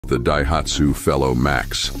the Daihatsu Fellow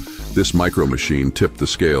Max. This micro machine tipped the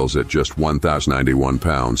scales at just 1,091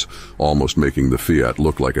 pounds, almost making the Fiat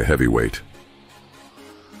look like a heavyweight.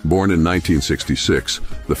 Born in 1966,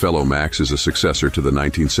 the Fellow Max is a successor to the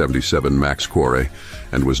 1977 Max Core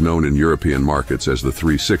and was known in European markets as the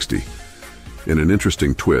 360. In an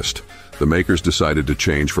interesting twist, the makers decided to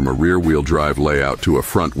change from a rear-wheel drive layout to a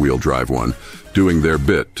front-wheel drive one, doing their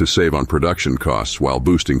bit to save on production costs while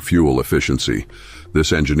boosting fuel efficiency.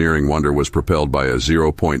 This engineering wonder was propelled by a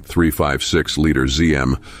 0.356-liter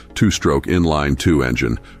ZM two-stroke inline-2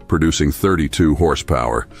 engine, producing 32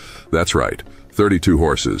 horsepower. That's right, 32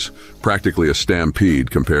 horses, practically a stampede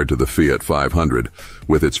compared to the Fiat 500,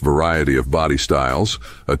 with its variety of body styles,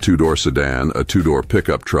 a two-door sedan, a two-door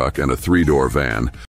pickup truck, and a three-door van.